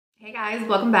Hey guys,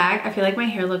 welcome back. I feel like my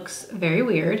hair looks very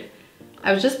weird.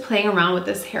 I was just playing around with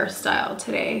this hairstyle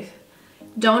today.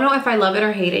 Don't know if I love it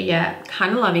or hate it yet.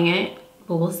 Kind of loving it,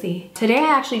 but we'll see. Today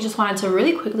I actually just wanted to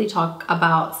really quickly talk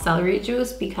about celery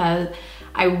juice because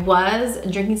I was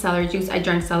drinking celery juice. I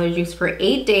drank celery juice for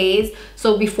 8 days.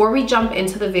 So before we jump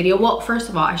into the video, well, first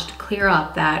of all, I should clear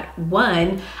up that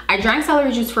one, I drank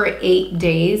celery juice for 8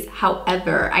 days.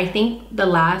 However, I think the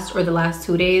last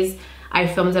 2 days, I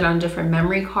filmed it on a different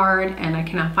memory card and I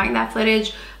cannot find that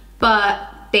footage. But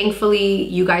thankfully,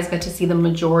 you guys get to see the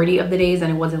majority of the days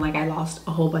and it wasn't like I lost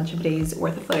a whole bunch of days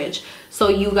worth of footage. So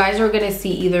you guys are gonna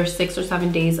see either 6 or 7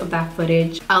 days of that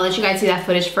footage. I'll let you guys see that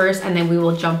footage first and then we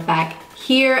will jump back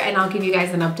here and I'll give you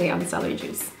guys an update on the celery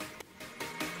juice.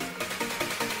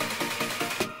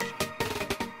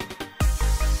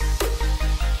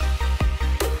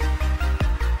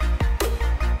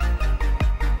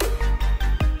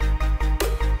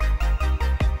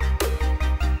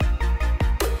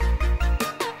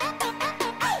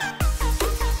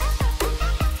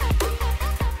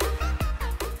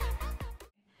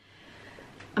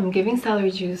 I'm giving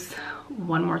celery juice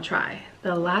one more try.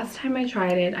 The last time I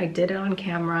tried it, I did it on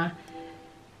camera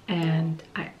and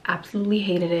I absolutely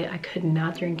hated it. I could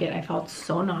not drink it. I felt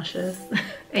so nauseous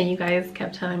and you guys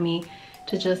kept telling me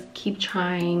to just keep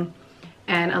trying,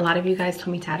 and a lot of you guys told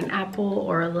me to add an apple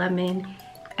or a lemon,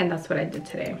 and that's what I did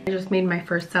today. I just made my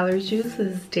first celery juice. This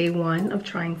is day 1 of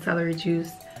trying celery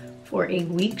juice for a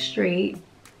week straight.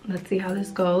 Let's see how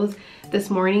this goes. This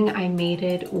morning I made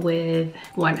it with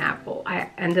 1 apple. I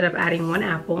ended up adding 1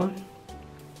 apple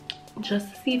just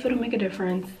to see if it'll make a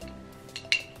difference.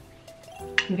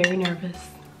 I'm very nervous.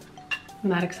 I'm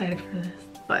not excited for this,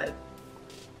 but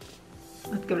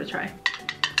let's give it a try.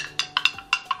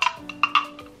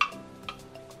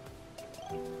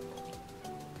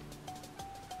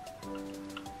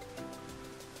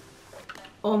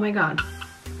 Oh my God.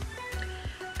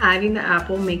 Adding the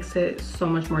apple makes it so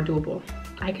much more doable.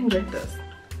 I can drink this.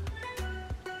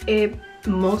 It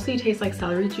mostly tastes like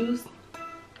celery juice,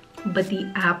 but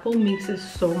the apple makes it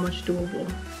so much doable.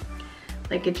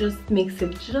 Like, it just makes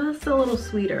it just a little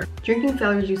sweeter. Drinking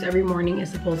celery juice every morning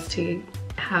is supposed to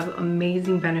have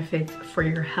amazing benefits for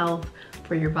your health,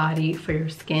 for your body, for your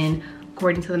skin,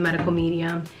 according to the medical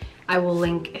media. I will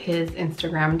link his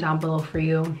Instagram down below for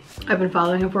you. I've been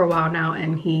following him for a while now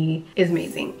and he is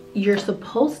amazing. You're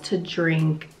supposed to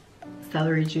drink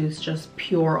celery juice, just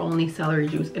pure only celery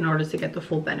juice, in order to get the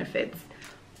full benefits.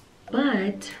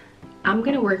 But I'm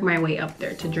gonna work my way up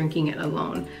there to drinking it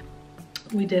alone.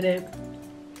 We did it.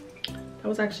 That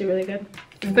was actually really good.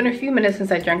 It's been a few minutes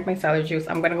since I drank my celery juice.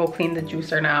 I'm gonna go clean the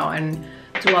juicer now and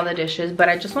do all the dishes, but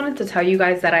I just wanted to tell you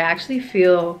guys that I actually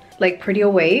feel like pretty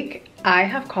awake. I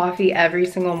have coffee every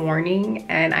single morning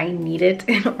and I need it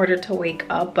in order to wake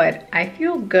up, but I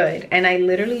feel good. And I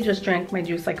literally just drank my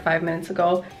juice like 5 minutes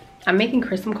ago. I'm making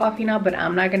Chrism coffee now, but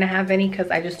I'm not gonna have any because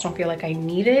I just don't feel like I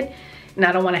need it. And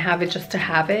I don't wanna have it just to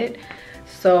have it.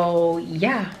 So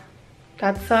yeah,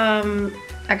 that's, I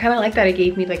kinda like that it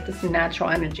gave me like this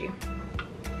natural energy.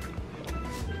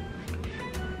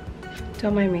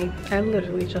 Don't mind me, I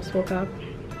literally just woke up.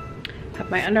 Have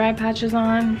my under eye patches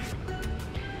on.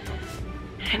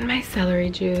 And my celery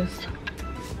juice.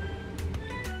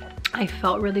 I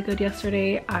felt really good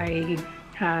yesterday. I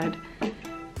had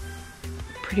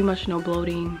pretty much no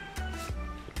bloating.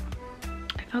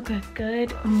 I felt good.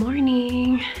 Good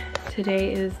morning.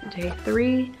 Today is day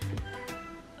 3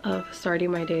 of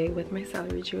starting my day with my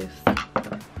celery juice.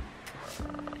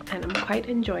 And I'm quite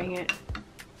enjoying it.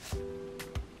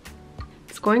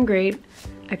 It's going great.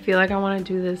 I feel like I want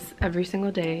to do this every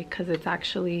single day because it's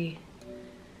actually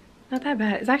not that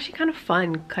bad. It's actually kind of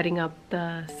fun cutting up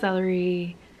the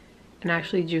celery and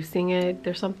actually juicing it.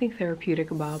 There's something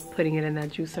therapeutic about putting it in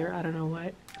that juicer. I don't know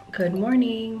what. Good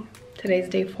morning. Today's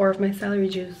day 4 of my celery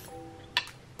juice.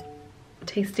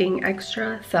 Tasting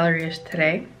extra celery-ish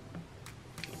today.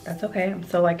 That's okay. I'm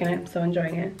still liking it. I'm still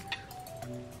enjoying it.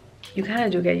 You kind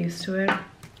of do get used to it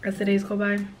as the days go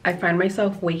by. I find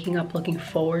myself waking up looking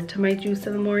forward to my juice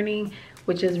in the morning,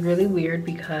 which is really weird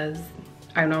because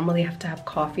I normally have to have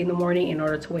coffee in the morning in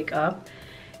order to wake up,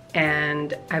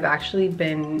 and I've actually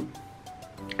been,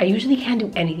 I usually can't do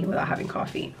anything without having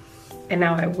coffee, and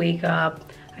now I wake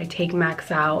up, I take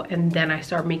Max out, and then I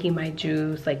start making my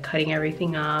juice, like cutting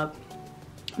everything up,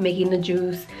 making the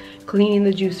juice, cleaning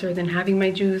the juicer, then having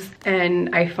my juice,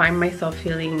 and I find myself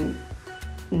feeling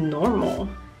normal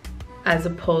as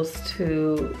opposed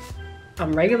to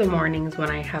on regular mornings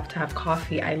when I have to have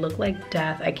coffee. I look like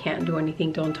death. I can't do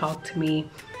anything. Don't talk to me.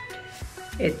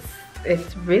 It's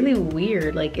it's really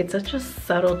weird. Like, it's such a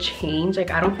subtle change.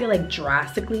 Like, I don't feel like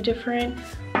drastically different,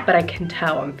 but I can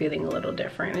tell I'm feeling a little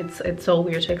different. It's so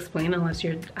weird to explain unless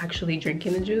you're actually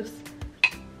drinking the juice.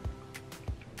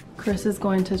 Chris is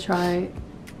going to try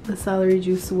the celery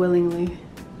juice willingly.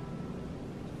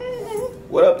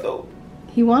 What up, though?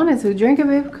 He wanted to drink it,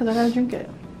 babe, because I gotta drink it.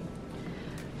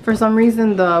 For some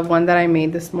reason, the one that I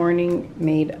made this morning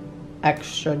made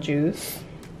extra juice.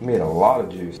 You made a lot of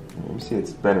juice. Let me see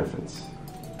its benefits.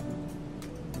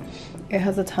 It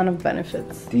has a ton of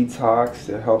benefits. Detox,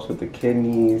 it helps with the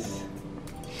kidneys.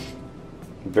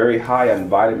 Very high on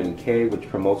vitamin K, which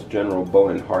promotes general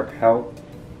bone and heart health.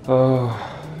 Oh,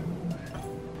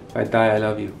 if I die, I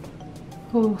love you.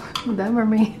 Who? Them or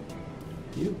me?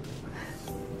 You.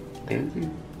 And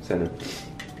you. Senator.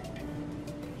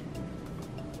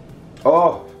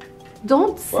 Oh!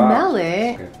 Don't smell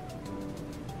it. Okay.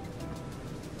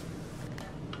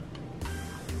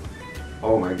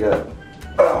 Oh my god.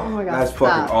 Oh my god. That's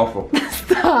stop. fucking awful.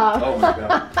 Stop. Oh my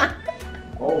god.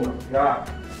 Oh my god.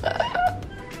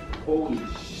 Holy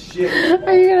shit.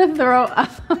 Are you gonna throw up?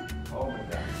 Oh my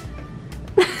god.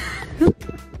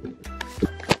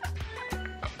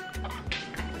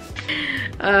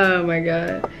 Oh my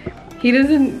god. He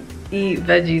doesn't eat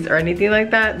veggies or anything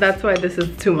like that. That's why this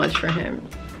is too much for him.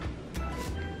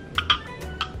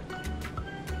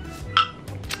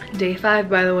 Day 5,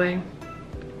 by the way.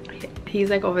 He's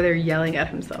like over there yelling at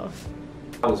himself.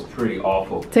 That was pretty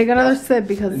awful. Take another sip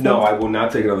because... No, I will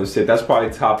not take another sip. That's probably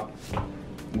top,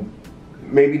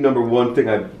 maybe number 1 thing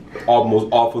most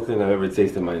awful thing I've ever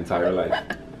tasted in my entire life.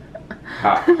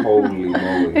 Holy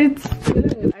moly. It's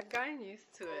good. I've gotten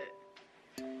used to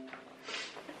it.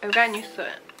 I've gotten used to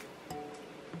it.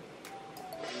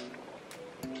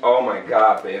 Oh my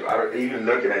god, babe. I don't even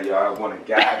looking at you, I want to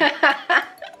gag.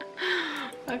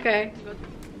 Okay.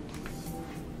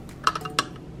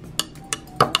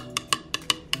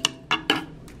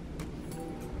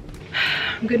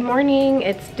 Good morning.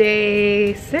 It's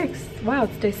day 6. Wow,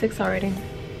 it's day 6 already.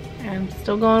 I'm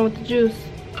still going with the juice.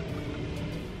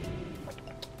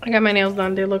 I got my nails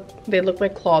done. They look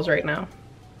like claws right now.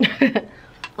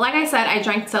 Like I said, I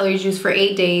drank celery juice for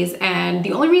 8 days, and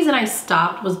the only reason I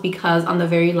stopped was because on the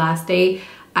very last day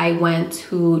I went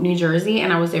to New Jersey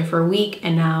and I was there for a week,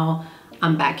 and now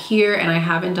I'm back here and I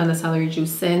haven't done the celery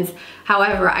juice since.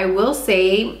 However, I will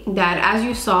say that as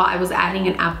you saw, I was adding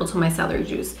an apple to my celery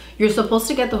juice. You're supposed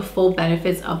to get the full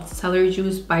benefits of celery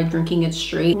juice by drinking it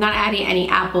straight, not adding any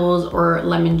apples or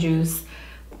lemon juice,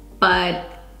 but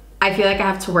I feel like I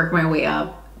have to work my way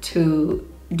up to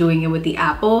doing it with the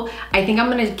apple. I think I'm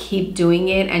gonna keep doing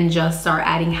it and just start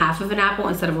adding half of an apple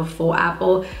instead of a full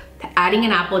apple. Adding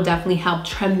an apple definitely helped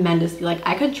tremendously. Like,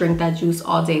 I could drink that juice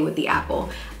all day with the apple,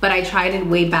 but I tried it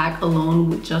way back alone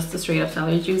with just the straight up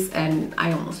celery juice and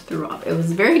I almost threw up. It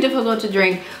was very difficult to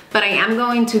drink, but I am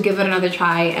going to give it another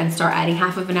try and start adding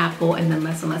half of an apple and then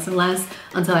less and less and less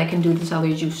until I can do the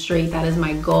celery juice straight. That is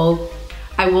my goal.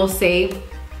 I will say,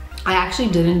 I actually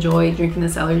did enjoy drinking the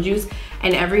celery juice,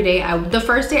 and every day, the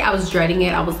first day I was dreading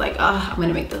it. I was like, oh, I'm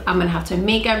gonna have to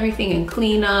make everything and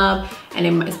clean up,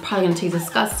 and it's probably gonna taste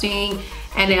disgusting.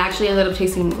 And it actually ended up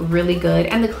tasting really good,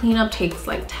 and the cleanup takes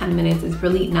like 10 minutes. It's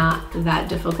really not that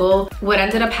difficult. What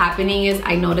ended up happening is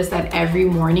I noticed that every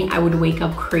morning I would wake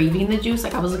up craving the juice.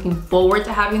 Like, I was looking forward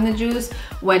to having the juice,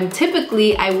 when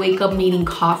typically I wake up needing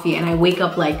coffee, and I wake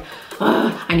up like,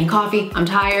 I need coffee, I'm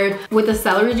tired. With the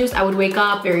celery juice, I would wake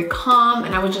up very calm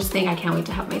and I would just think, I can't wait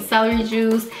to have my celery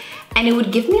juice. And it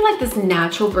would give me like this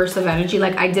natural burst of energy.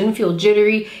 Like, I didn't feel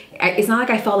jittery. It's not like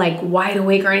I felt like wide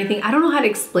awake or anything. I don't know how to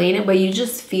explain it, but you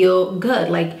just feel good.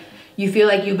 Like, you feel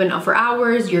like you've been up for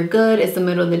hours, you're good, it's the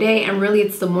middle of the day, and really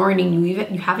it's the morning, you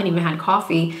haven't even had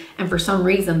coffee, and for some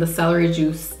reason the celery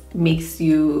juice makes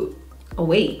you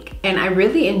awake. And I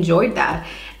really enjoyed that.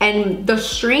 And the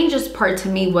strangest part to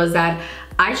me was that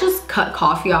I just cut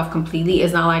coffee off completely.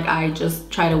 It's not like I just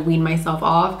try to wean myself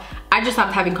off. I just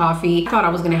stopped having coffee. I thought I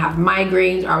was gonna have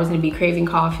migraines or I was gonna be craving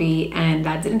coffee, and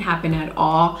that didn't happen at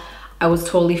all. I was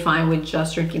totally fine with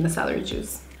just drinking the celery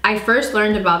juice. I first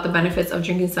learned about the benefits of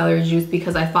drinking celery juice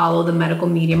because I follow the medical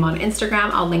medium on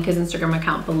Instagram. I'll link his Instagram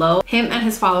account below. Him and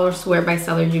his followers swear by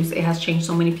celery juice. It has changed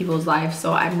so many people's lives.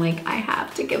 So I'm like, I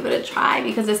have to give it a try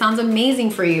because it sounds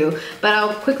amazing for you. But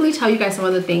I'll quickly tell you guys some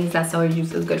of the things that celery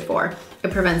juice is good for.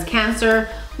 It prevents cancer,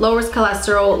 lowers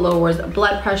cholesterol, lowers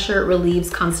blood pressure,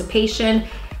 relieves constipation,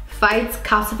 fights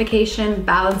calcification,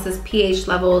 balances pH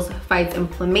levels, fights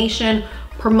inflammation,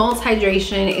 promotes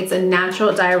hydration. It's a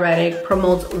natural diuretic,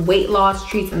 promotes weight loss,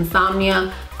 treats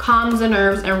insomnia, calms the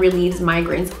nerves, and relieves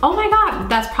migraines. Oh my God,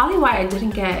 that's probably why I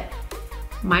didn't get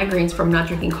migraines from not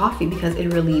drinking coffee because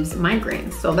it relieves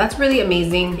migraines. So that's really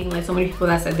amazing. Like so many people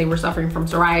that said they were suffering from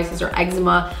psoriasis or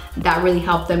eczema, that really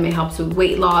helped them. It helps with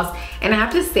weight loss. And I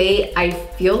have to say, I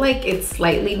feel like it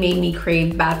slightly made me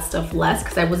crave bad stuff less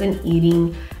because I wasn't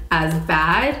eating as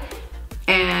bad.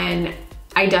 And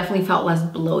I definitely felt less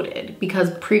bloated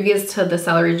because previous to the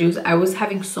celery juice, I was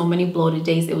having so many bloated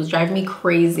days. It was driving me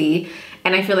crazy.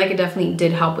 And I feel like it definitely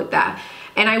did help with that.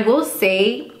 And I will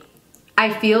say,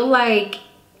 I feel like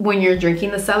when you're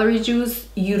drinking the celery juice,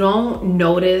 you don't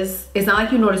notice, it's not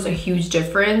like you notice a huge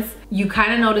difference. You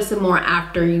kind of notice it more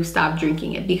after you stop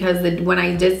drinking it, because when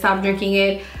I did stop drinking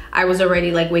it, I was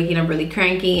already like waking up really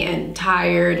cranky and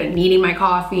tired and needing my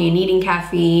coffee and needing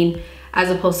caffeine, as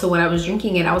opposed to when I was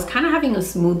drinking it, I was kind of having a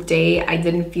smooth day. I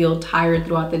didn't feel tired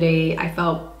throughout the day. I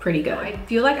felt pretty good. I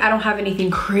feel like I don't have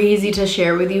anything crazy to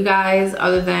share with you guys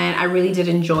other than I really did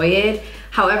enjoy it.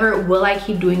 However, will I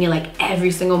keep doing it like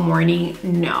every single morning?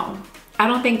 No. I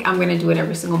don't think I'm gonna do it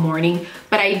every single morning,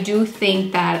 but I do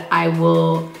think that I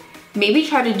will maybe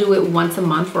try to do it once a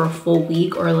month for a full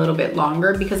week or a little bit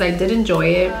longer because I did enjoy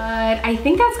it. But I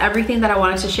think that's everything that I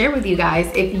wanted to share with you guys.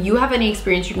 If you have any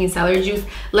experience drinking celery juice,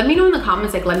 let me know in the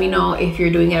comments. Like, let me know if you're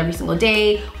doing it every single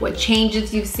day, what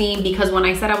changes you've seen, because when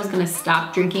I said I was gonna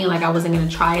stop drinking, like I wasn't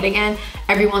gonna try it again,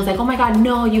 everyone's like, oh my God,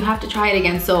 no, you have to try it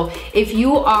again. So if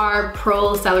you are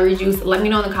pro celery juice, let me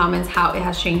know in the comments how it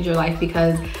has changed your life,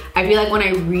 because I feel like when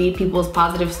I read people's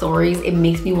positive stories, it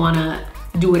makes me wanna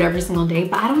do it every single day,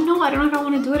 but I don't know if I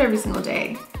want to do it every single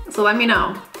day. So let me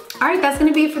know. All right, that's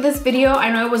gonna be it for this video.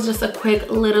 I know it was just a quick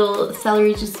little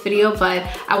celery juice video, but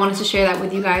I wanted to share that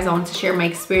with you guys. I wanted to share my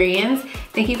experience.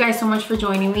 Thank you guys so much for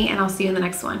joining me, and I'll see you in the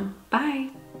next one.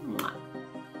 Bye.